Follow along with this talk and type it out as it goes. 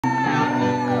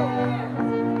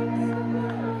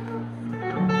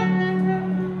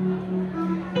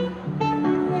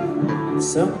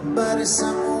Somebody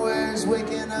somewhere's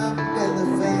waking up with a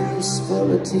face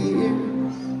full of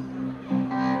tears,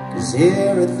 'cause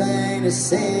everything to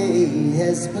say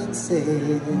has been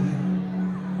said.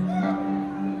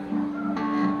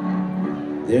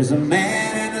 There's a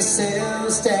man in a cell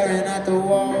staring at the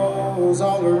walls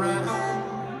all around.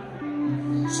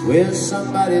 Swears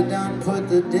somebody done put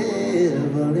the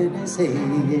devil in his head.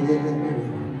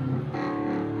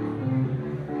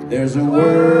 There's a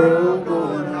world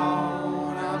going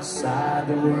on outside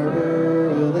the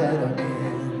world that I'm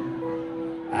in.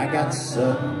 I got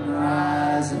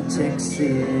sunrise in Texas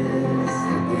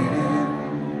again.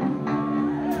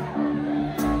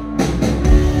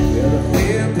 Well, I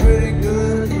feel pretty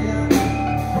good here,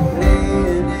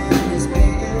 laying in this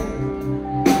bed.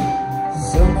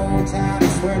 Some old time, I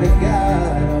swear to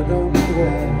God, I don't know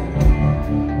why.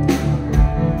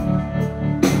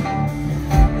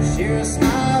 Share a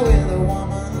smile with a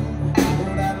woman,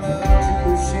 but I'd love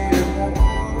to share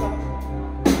more.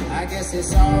 I guess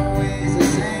it's always the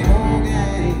same old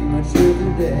game, a truth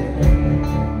or dare.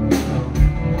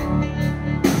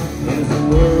 There's a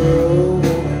world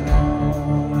going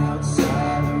on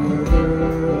outside the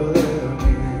world that I'm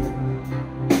in.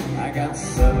 I got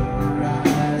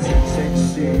sunrise in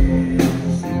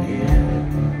Texas again.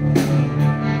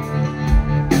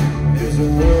 There's a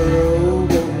world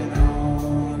going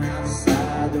on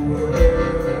outside the world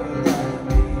that I'm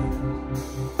in.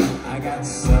 I got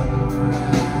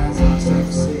sunrise in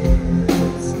Texas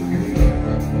again.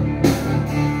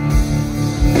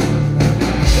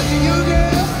 There's a young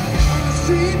girl on the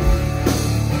street,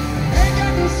 ain't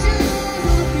got no shoes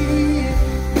on her feet.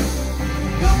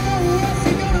 Don't know where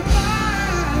she gonna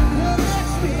find her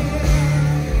next meal.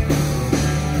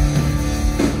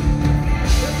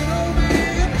 There's an old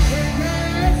man wearing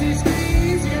rags, he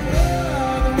screams, you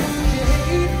love the ones you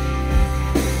hate.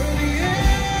 Well, the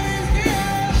end is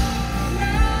near,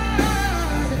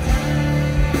 now's the time.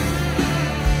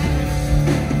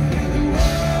 The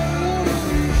world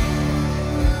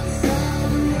outside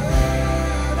the world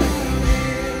I'm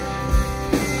in.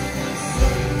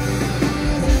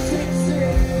 Sunrise in Texas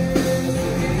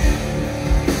again.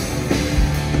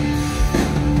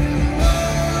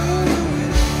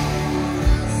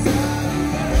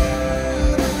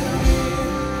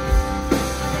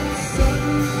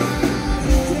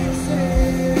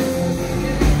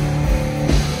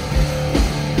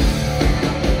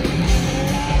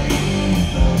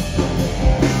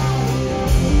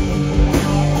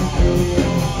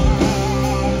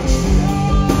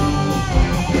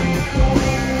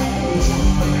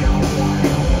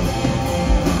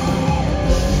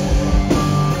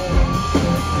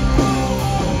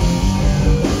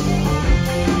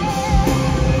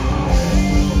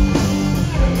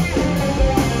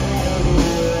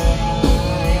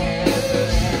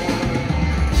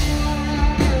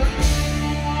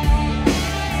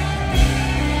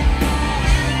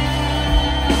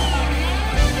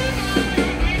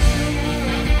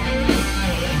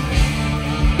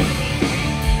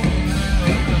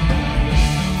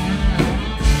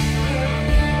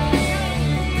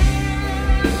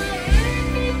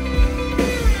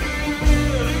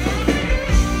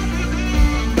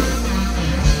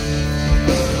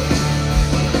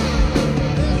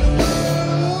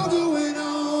 Going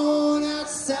on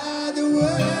outside the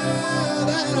world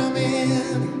that I'm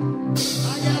in.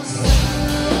 I got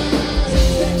sunrise in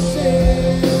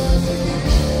Texas again.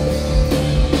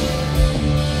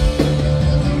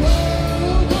 There's a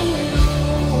world going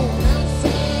on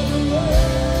outside the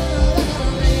world that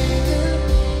I'm in.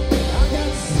 I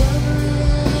got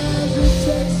sunrise in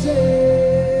Texas.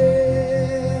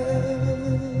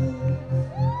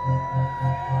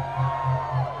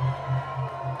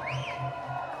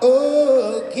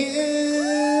 Again.